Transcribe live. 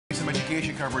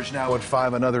education coverage now at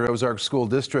 5. Another Ozark school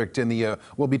district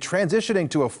will be transitioning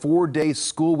to a 4-day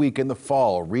school week in the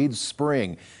fall. Reed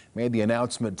Spring made the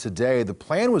announcement today. The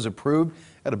plan was approved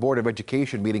at a Board of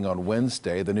Education meeting on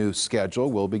Wednesday. The new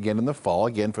schedule will begin in the fall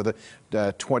again for the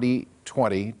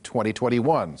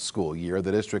 2020-2021 school year.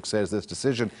 The district says this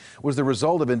decision was the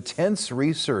result of intense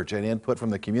research and input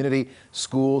from the community,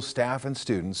 schools, staff, and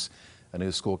students. A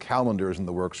new school calendar is in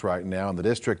the works right now, and the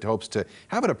district hopes to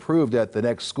have it approved at the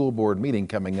next school board meeting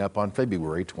coming up on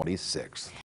February 26th.